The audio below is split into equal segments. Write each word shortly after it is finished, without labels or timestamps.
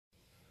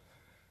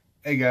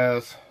Hey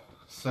guys,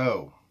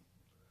 so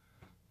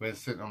been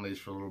sitting on these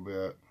for a little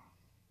bit.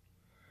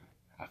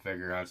 I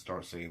figured I'd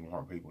start seeing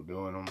more people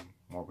doing them,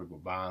 more people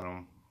buying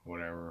them,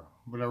 whatever.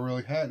 But I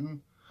really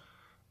hadn't.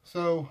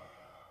 So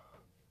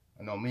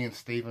I know me and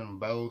Steven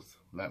both,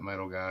 that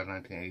metal guy,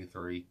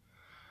 1983,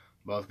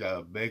 both got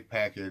a big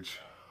package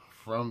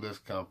from this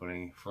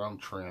company, from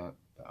Trent,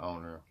 the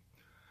owner.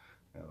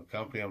 Now the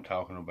company I'm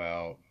talking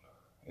about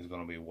is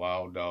going to be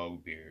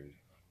Wilddog Beard.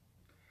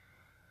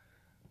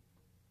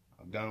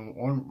 I've done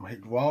one.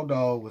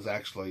 Wilddog was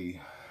actually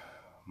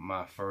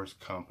my first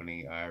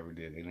company I ever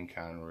did any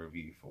kind of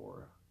review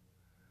for.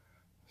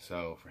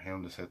 So for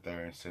him to sit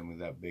there and send me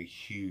that big,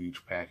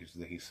 huge package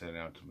that he sent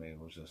out to me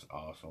was just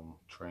awesome.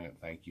 Trent,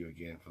 thank you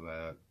again for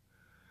that.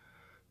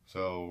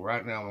 So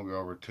right now I'm going to go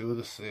over two of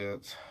the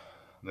scents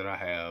that I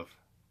have.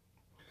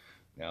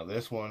 Now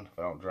this one, if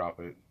I don't drop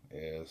it,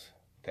 is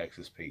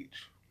Texas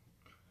Peach.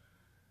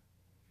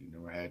 If you've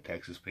never had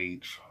Texas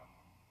Peach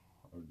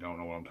or don't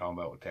know what I'm talking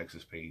about with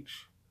Texas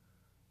Peach,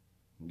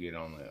 get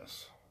on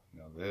this.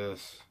 Now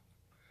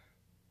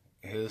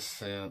his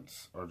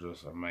scents are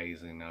just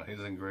amazing. Now his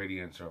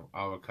ingredients are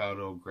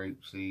avocado,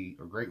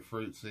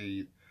 grapefruit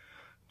seed,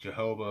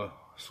 jojoba,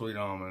 sweet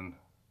almond,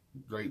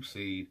 grape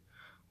seed,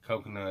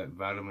 coconut,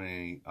 vitamin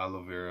E,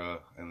 aloe vera,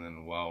 and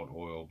then wild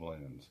oil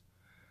blends.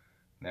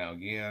 Now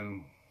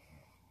again,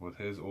 with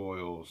his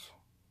oils,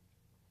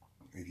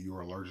 if you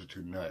are allergic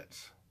to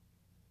nuts,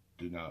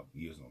 do not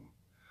use them,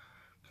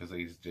 because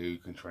these do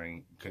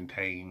contain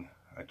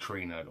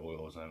tree nut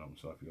oils in them.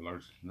 So if you're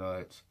allergic to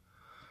nuts,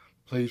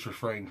 please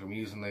refrain from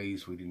using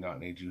these. We do not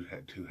need you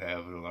to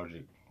have an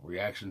allergic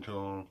reaction to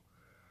them,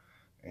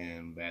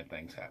 and bad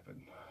things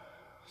happen.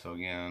 So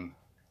again,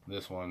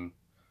 this one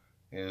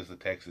is the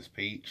Texas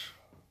Peach.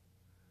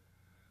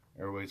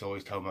 Everybody's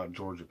always talking about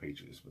Georgia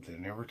peaches, but they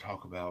never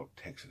talk about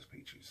Texas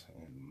peaches.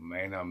 And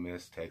man, I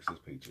miss Texas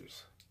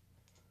peaches.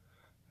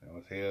 And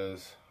with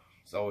his,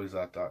 it's always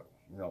like that,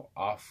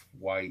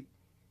 off-white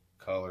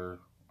color,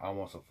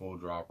 almost a full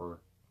dropper.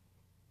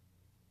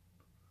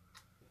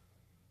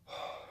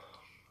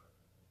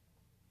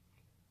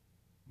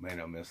 Man,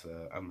 I miss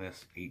that. I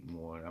miss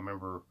eating one. I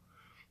remember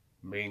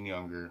being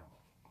younger,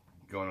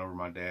 going over to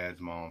my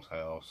mom's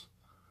house,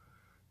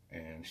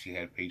 and she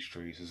had peach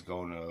trees, just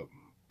going up,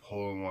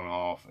 pulling one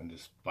off, and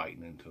just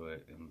biting into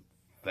it. And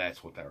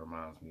that's what that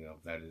reminds me of.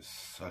 That is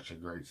such a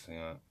great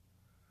scent.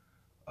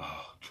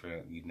 Oh,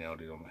 Trent, you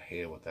nailed it on the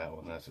head with that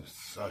one. That's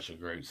just such a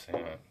great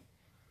scent.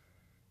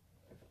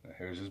 Now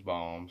here's his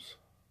bombs.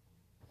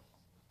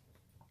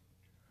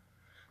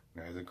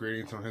 Now his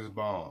ingredients on his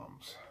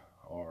bombs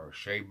are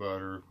shea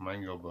butter,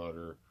 mango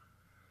butter,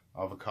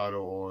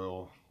 avocado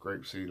oil,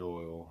 grapeseed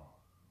oil,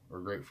 or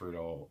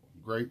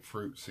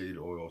grapefruit seed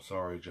oil,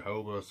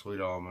 jojoba, sweet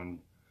almond,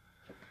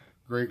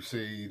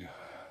 grapeseed,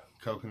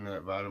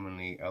 coconut, vitamin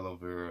E, aloe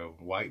vera,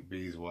 white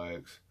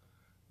beeswax,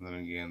 and then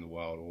again the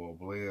wild oil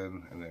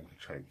blend, and then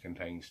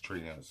contains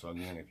tree nuts. So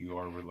again, if you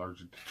are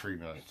allergic to tree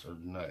nuts or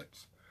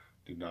nuts,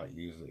 do not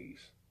use these.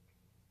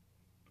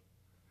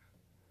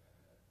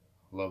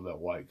 Love that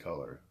white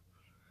color.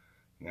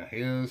 Now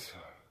his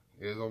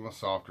is on the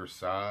softer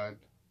side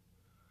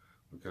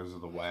because of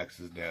the wax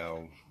is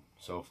down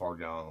so far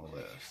down on the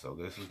list. So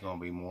this is going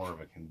to be more of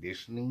a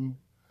conditioning.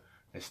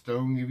 It's still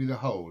going to give you the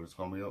hold. It's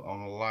going to be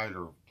on the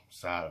lighter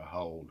side of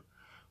hold,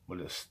 but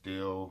it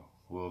still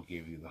will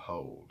give you the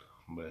hold.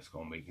 But it's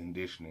going to be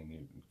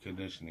conditioning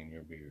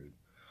your beard.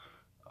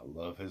 I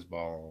love his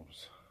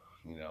balms.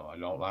 I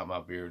don't like my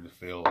beard to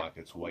feel like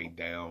it's weighed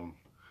down.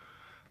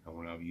 And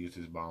when I've used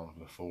his balms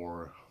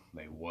before,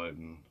 they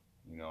wasn't.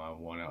 I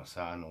went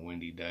outside on a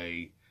windy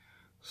day,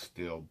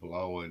 still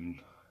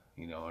blowing.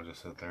 I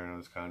just sat there and I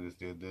just kind of just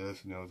did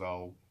this, and it was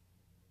all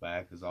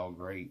back. It's all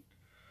great.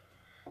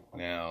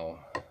 Now,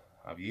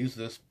 I've used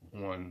this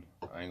one.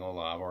 I ain't gonna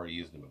lie, I've already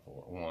used it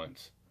before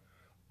once.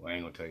 Well, I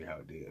ain't gonna tell you how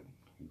it did.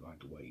 You're gonna have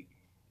to wait.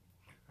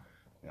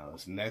 Now,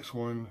 this next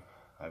one,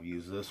 I've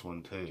used this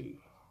one too.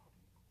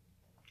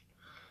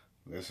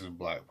 This is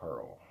Black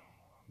Pearl.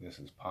 This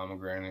is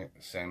pomegranate,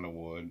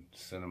 sandalwood,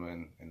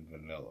 cinnamon, and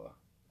vanilla.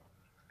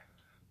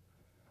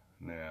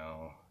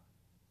 Now,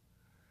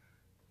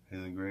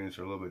 his ingredients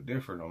are a little bit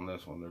different on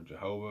this one. They're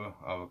jojoba,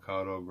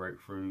 avocado,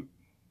 grapefruit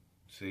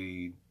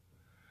seed,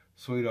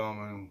 sweet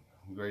almond,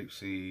 grape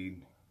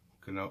seed,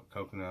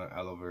 coconut,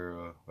 aloe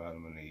vera,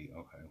 vitamin E.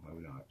 Okay,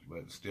 maybe not, but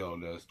it still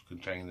does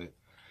contain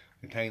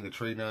the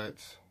tree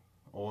nuts,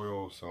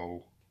 oil.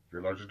 So if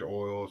you're allergic to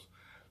oils,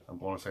 I'm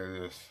going to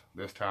say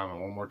this time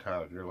and one more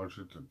time. If you're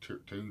allergic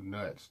to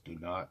nuts, do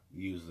not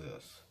use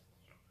this.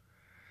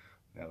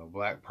 Now the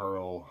Black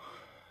Pearl,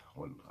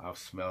 when I've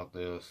smelled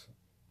this,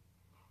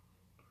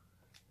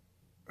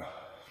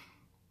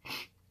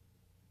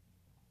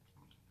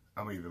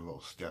 I'm even a little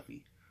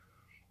stuffy.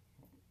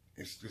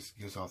 It just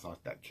gives off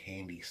like that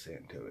candy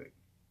scent to it.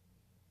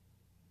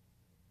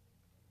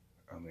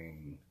 I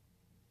mean,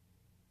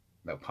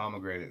 that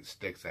pomegranate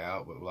sticks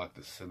out, but like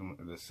the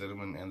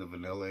cinnamon and the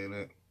vanilla in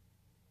it,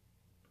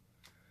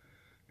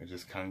 It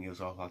just kind of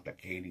gives off like the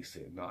 80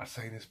 scent. Not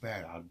saying it's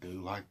bad. I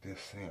do like this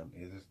scent.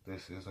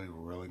 This is a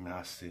really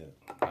nice scent.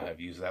 I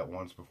have used that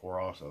once before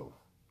also.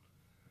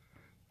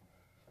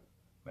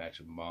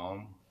 Matching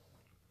balm.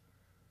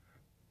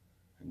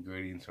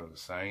 Ingredients are the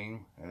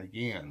same. And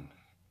again,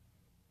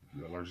 if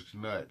you're allergic to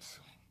nuts,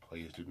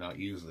 please do not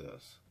use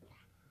this.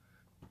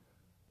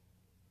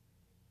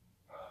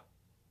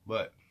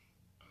 But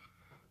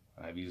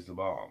I've used the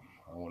balm.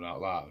 I will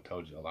not lie. I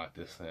told you I like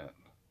this scent.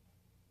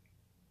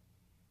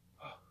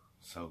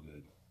 So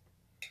good.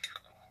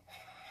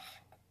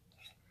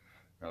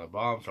 Now the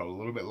balms are a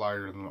little bit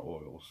lighter than the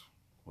oils,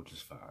 which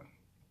is fine.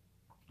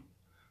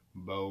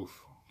 Both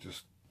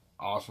just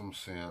awesome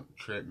scent.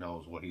 Trent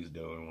knows what he's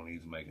doing when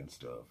he's making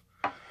stuff.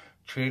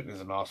 Trent is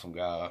an awesome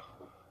guy.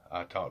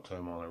 I talk to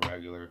him on a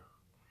regular.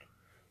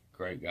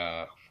 Great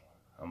guy.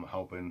 I'm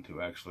hoping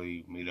to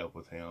actually meet up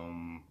with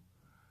him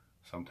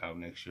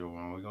sometime next year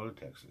when we go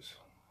to Texas.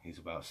 He's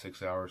about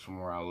 6 hours from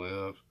where I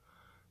live.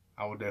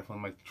 I would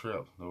definitely make the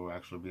trip. There will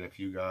actually be a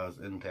few guys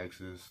in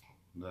Texas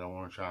that I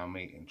want to try and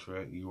meet. And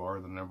Trent, you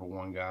are the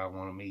 #1 guy I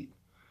want to meet.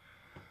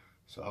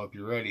 So I hope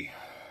you're ready.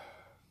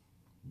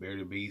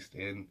 Bearded Beast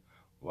and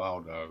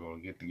Wilddog are going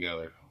to get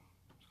together.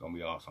 It's going to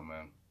be awesome,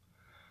 man.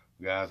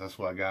 Guys, that's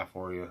what I got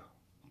for you.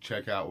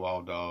 Check out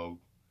Wilddog.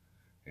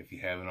 If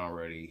you haven't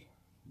already,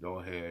 go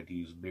ahead.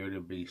 Use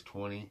Bearded Beast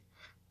 20.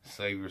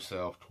 Save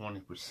yourself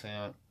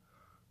 20%.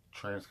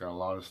 Trent's got a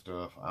lot of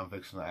stuff. I'm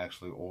fixing to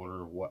actually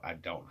order what I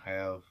don't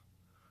have.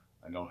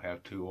 I don't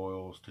have 2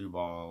 oils, 2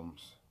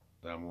 balms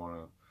that I'm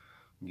going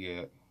to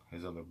get.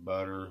 His other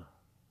butter,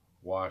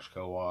 wash,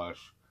 co-wash,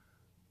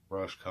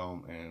 brush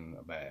comb, and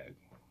a bag.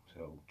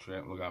 So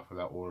Trent, look out for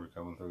that order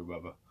coming through,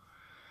 Bubba.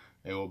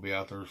 It will be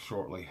out there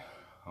shortly.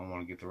 I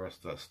want to get the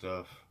rest of that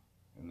stuff,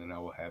 and then I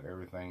will have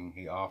everything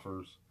he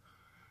offers.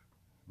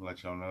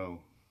 Let y'all know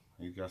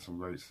he's got some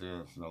great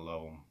scents, and I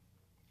love him.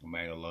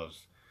 Amanda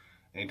loves.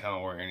 Anytime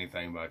I wear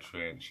anything by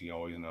Trent, she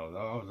always knows.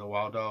 Oh, it's a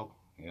Wilddog.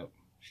 Yep,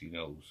 she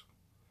knows.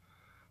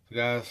 So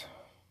guys,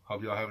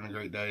 hope y'all having a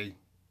great day.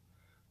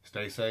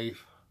 Stay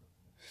safe.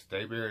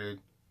 Stay bearded.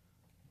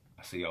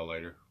 I'll see y'all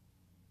later.